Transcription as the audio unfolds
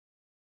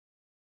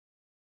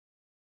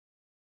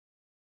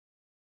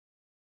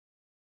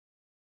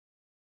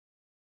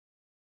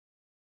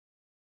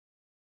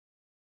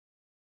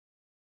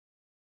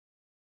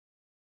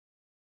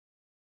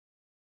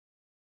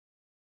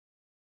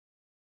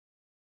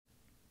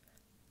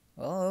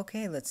Well,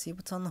 okay, let's see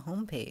what's on the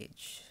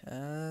homepage.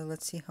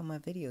 Let's see how my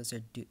videos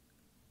are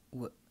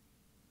What?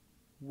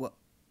 What?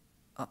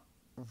 Uh,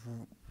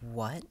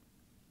 what?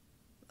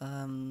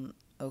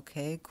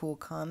 Okay, cool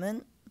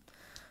comment.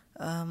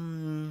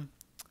 Um...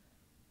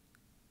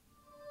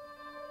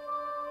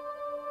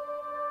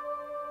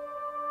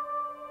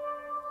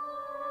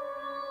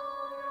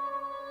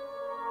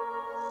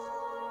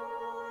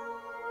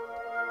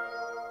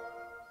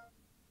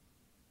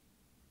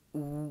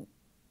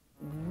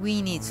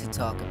 We need to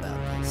talk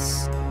about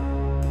this.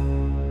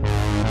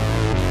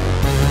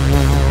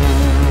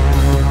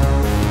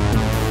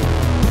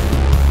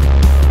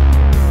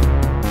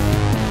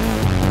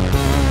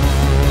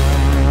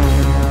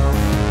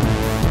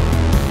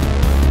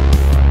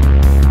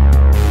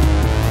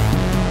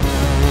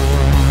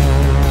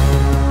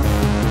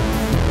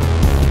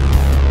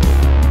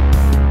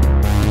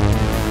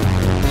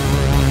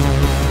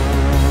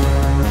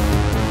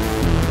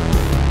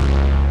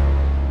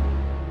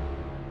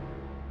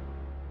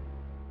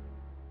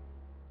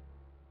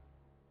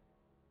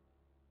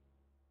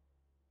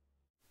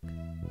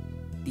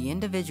 The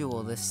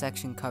individual this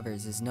section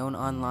covers is known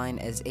online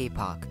as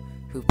APOC,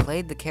 who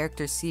played the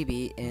character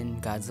CB in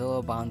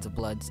Godzilla Bonds of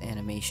Blood's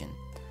animation.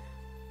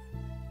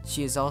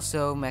 She is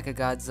also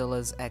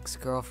Mechagodzilla's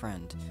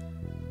ex-girlfriend.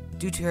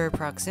 Due to her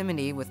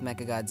proximity with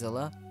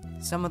Mechagodzilla,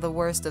 some of the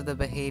worst of the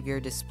behavior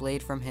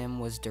displayed from him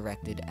was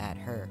directed at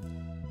her.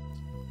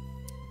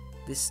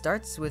 This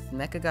starts with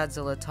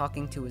Mechagodzilla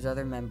talking to his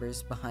other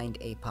members behind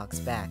APOC's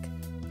back,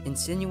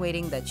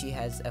 insinuating that she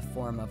has a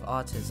form of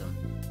autism.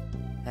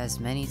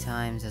 As many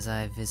times as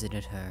I've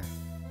visited her,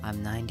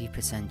 I'm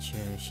 90% sure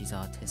she's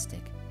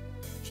autistic.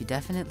 She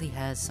definitely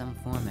has some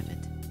form of it.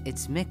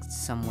 It's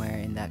mixed somewhere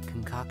in that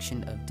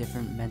concoction of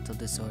different mental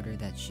disorder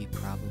that she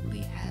probably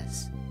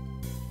has.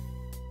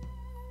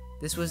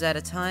 This was at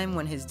a time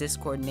when his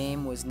Discord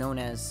name was known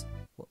as...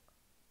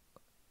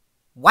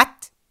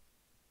 What?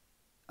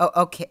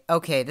 Oh,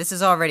 okay, this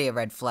is already a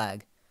red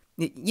flag.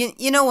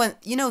 You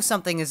know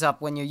something is up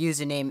when your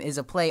username is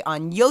a play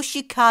on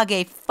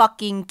Yoshikage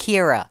fucking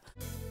Kira.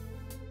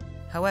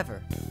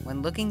 However,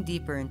 when looking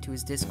deeper into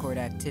his Discord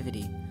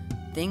activity,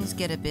 things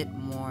get a bit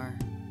more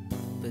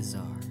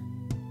bizarre.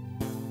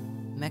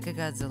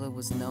 Mechagodzilla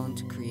was known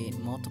to create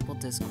multiple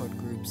Discord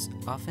groups,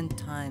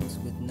 oftentimes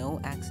with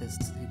no access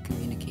to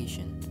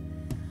communication,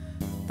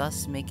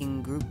 thus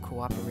making group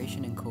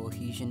cooperation and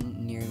cohesion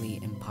nearly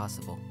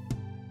impossible.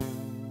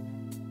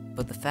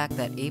 But the fact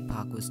that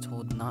APOC was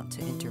told not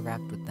to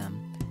interact with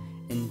them,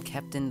 and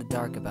kept in the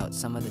dark about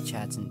some of the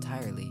chats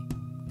entirely,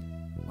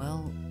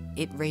 well,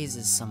 it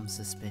raises some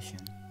suspicion.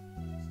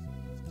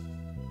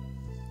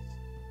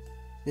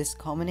 This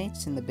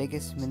culminates in the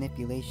biggest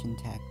manipulation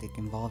tactic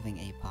involving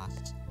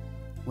APOC,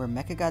 where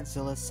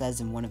Mechagodzilla says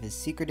in one of his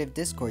secretive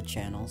Discord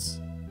channels,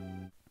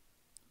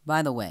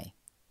 "By the way,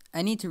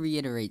 I need to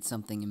reiterate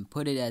something and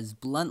put it as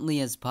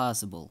bluntly as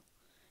possible.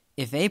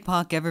 If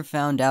APOC ever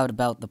found out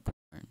about the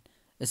porn,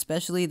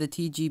 especially the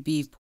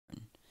TGB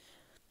porn,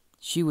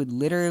 she would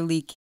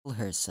literally kill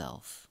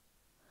herself.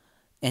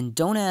 And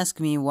don't ask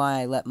me why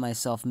I let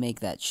myself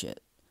make that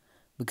shit,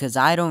 because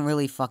I don't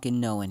really fucking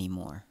know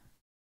anymore."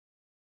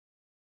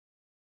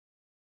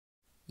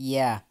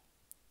 Yeah,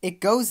 it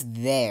goes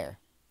there.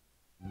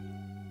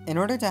 In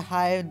order to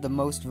hide the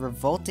most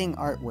revolting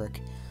artwork,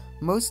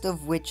 most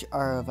of which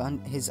are of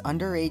his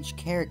underage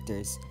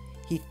characters,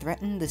 he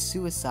threatened the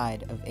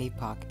suicide of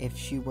APOC if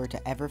she were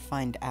to ever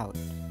find out.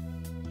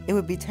 It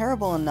would be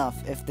terrible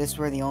enough if this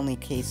were the only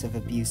case of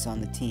abuse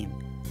on the team,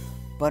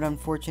 but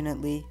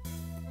unfortunately,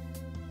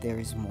 there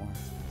is more.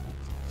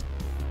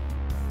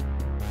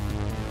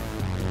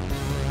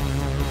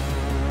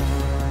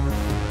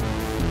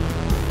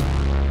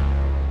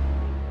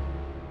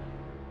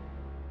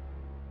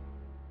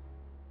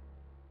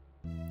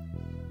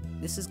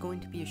 This is going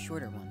to be a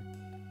shorter one.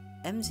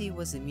 MZ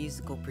was the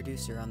musical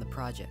producer on the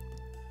project,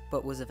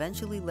 but was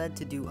eventually led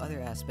to do other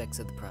aspects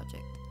of the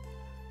project.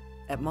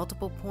 At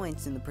multiple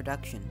points in the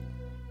production,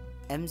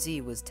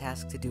 MZ was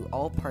tasked to do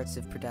all parts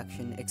of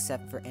production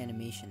except for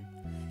animation.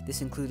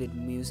 This included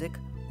music,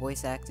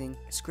 voice acting,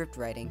 script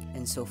writing,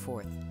 and so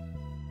forth.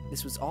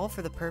 This was all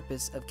for the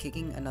purpose of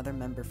kicking another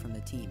member from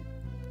the team.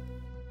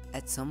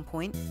 At some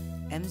point,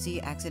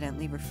 MZ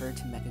accidentally referred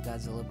to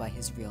Mechagodzilla by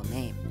his real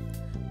name,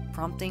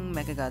 prompting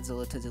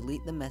Mechagodzilla to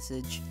delete the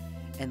message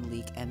and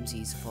leak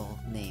MZ's full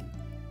name.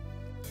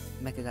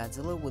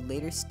 Mechagodzilla would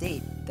later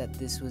state that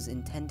this was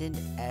intended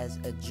as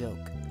a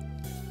joke,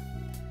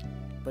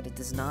 but it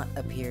does not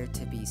appear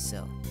to be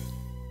so.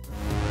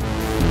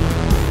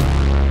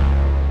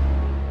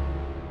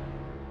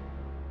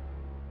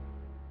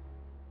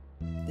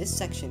 This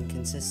section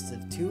consists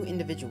of two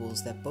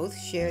individuals that both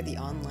share the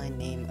online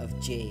name of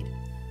Jade.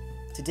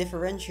 To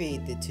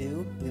differentiate the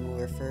two, we will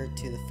refer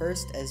to the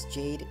first as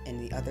Jade and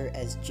the other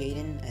as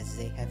Jaden as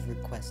they have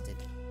requested.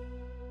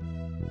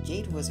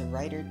 Jade was a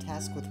writer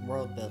tasked with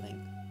world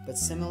building, but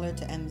similar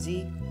to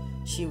MZ,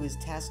 she was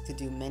tasked to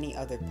do many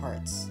other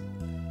parts.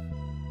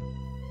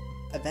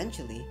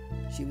 Eventually,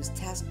 she was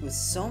tasked with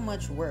so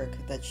much work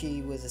that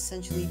she was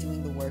essentially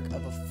doing the work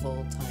of a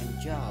full-time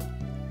job.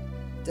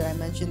 Did I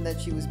mention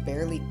that she was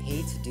barely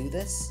paid to do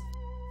this?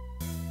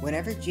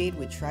 Whenever Jade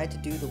would try to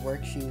do the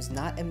work she was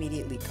not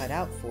immediately cut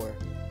out for,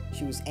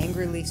 she was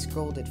angrily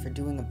scolded for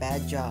doing a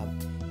bad job,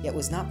 yet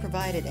was not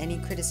provided any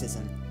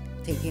criticism,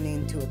 taking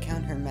into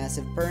account her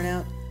massive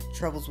burnout,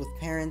 troubles with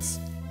parents,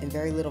 and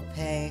very little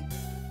pay.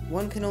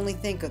 One can only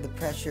think of the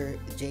pressure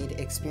Jade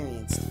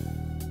experienced.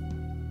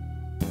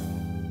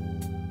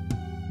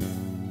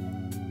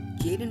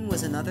 Jaden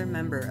was another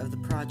member of the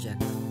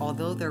project,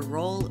 although their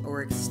role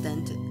or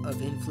extent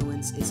of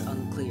influence is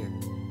unclear.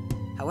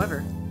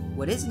 However,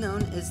 what is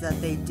known is that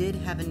they did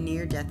have a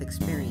near-death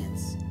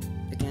experience.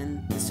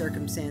 Again, the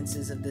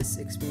circumstances of this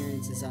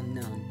experience is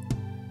unknown.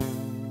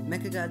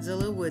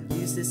 Mechagodzilla would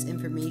use this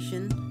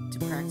information to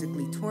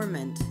practically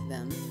torment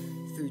them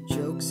through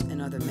jokes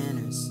and other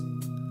manners.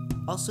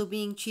 Also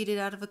being cheated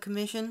out of a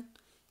commission,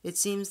 it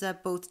seems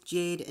that both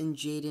Jade and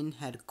Jaden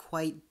had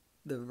quite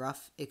the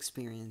rough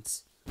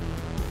experience.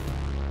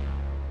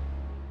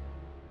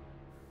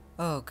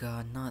 Oh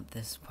god, not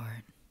this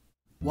part.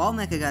 While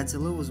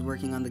Mechagodzilla was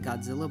working on the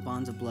Godzilla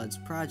Bonds of Bloods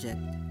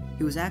project,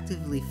 he was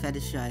actively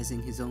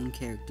fetishizing his own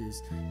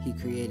characters he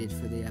created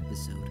for the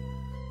episode.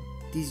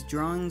 These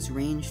drawings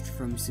ranged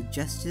from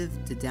suggestive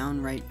to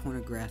downright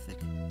pornographic.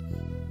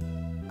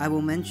 I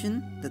will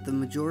mention that the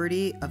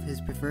majority of his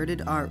perverted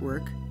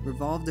artwork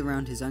revolved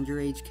around his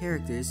underage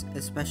characters,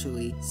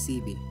 especially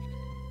CB.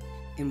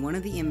 In one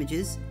of the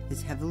images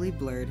is heavily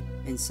blurred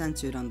and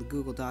censored on the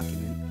Google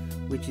document,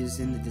 which is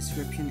in the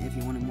description if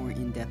you want a more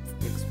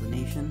in-depth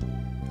explanation.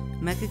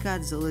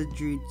 Mechagodzilla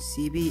drew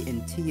CB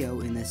and Tio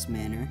in this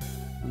manner.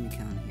 Let me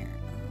count here.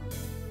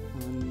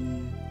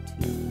 1,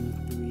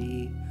 2,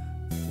 3,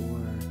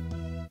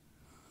 4...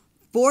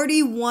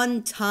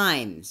 41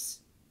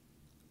 times!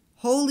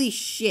 Holy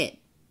shit!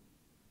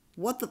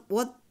 What,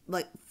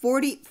 like,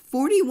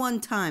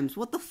 41 times,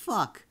 what the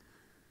fuck?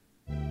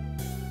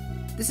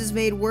 This is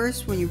made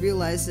worse when you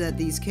realize that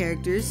these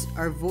characters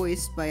are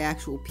voiced by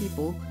actual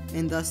people,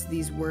 and thus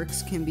these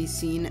works can be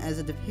seen as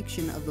a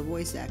depiction of the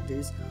voice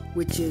actors,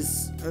 which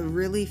is a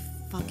really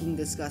fucking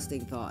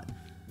disgusting thought.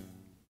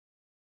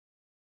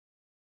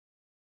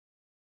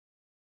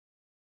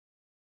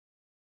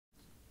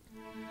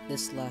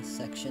 This last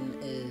section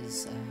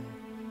is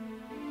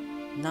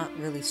not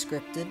really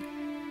scripted.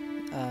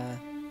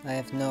 I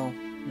have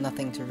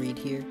nothing to read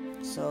here,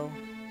 so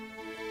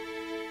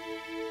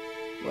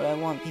what I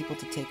want people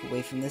to take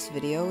away from this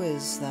video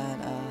is that,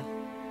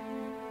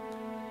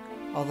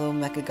 although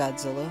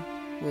Mechagodzilla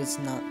was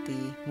not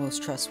the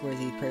most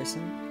trustworthy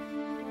person,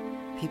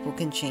 people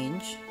can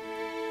change.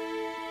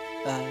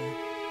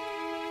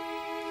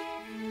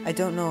 I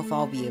don't know if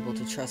I'll be able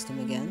to trust him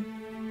again.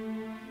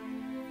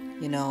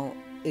 You know,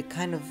 it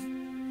kind of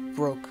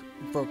broke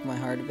my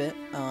heart a bit,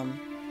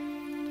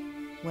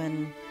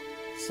 when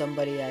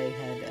somebody I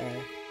had,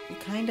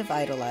 kind of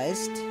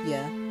idolized,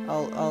 yeah,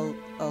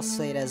 I'll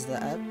say it as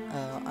that.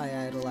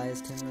 I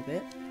idolized him a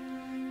bit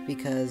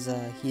because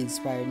he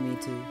inspired me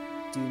to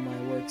do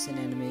my works in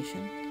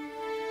animation.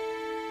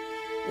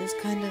 It was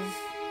kind of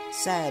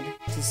sad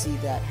to see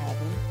that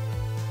happen,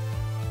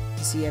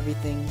 to see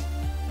everything,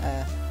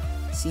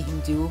 see him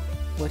do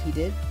what he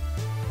did,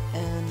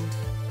 and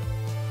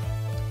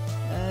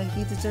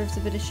he deserves a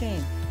bit of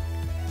shame.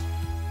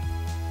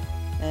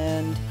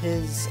 And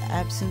his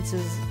absence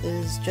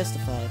is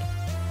justified.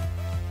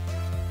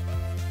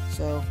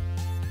 So,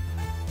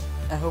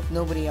 I hope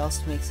nobody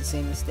else makes the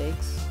same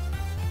mistakes.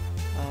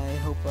 I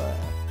hope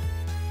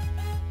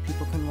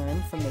people can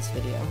learn from this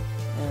video,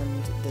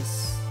 and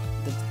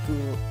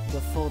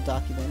the full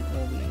document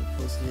will be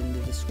posted in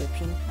the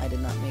description. I did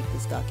not make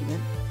this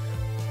document.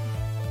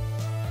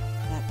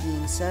 That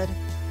being said,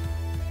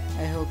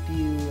 I hope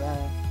you,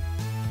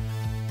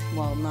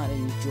 well, not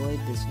enjoyed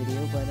this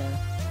video, but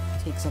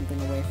take something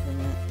away from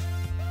it.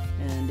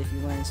 And if you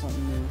learned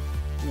something new,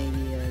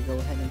 maybe go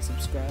ahead and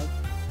subscribe.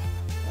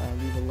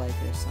 Leave a like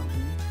or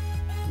something.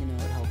 You know,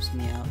 it helps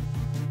me out.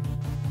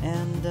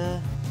 And,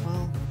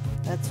 well,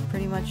 that's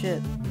pretty much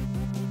it.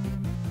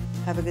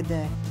 Have a good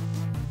day.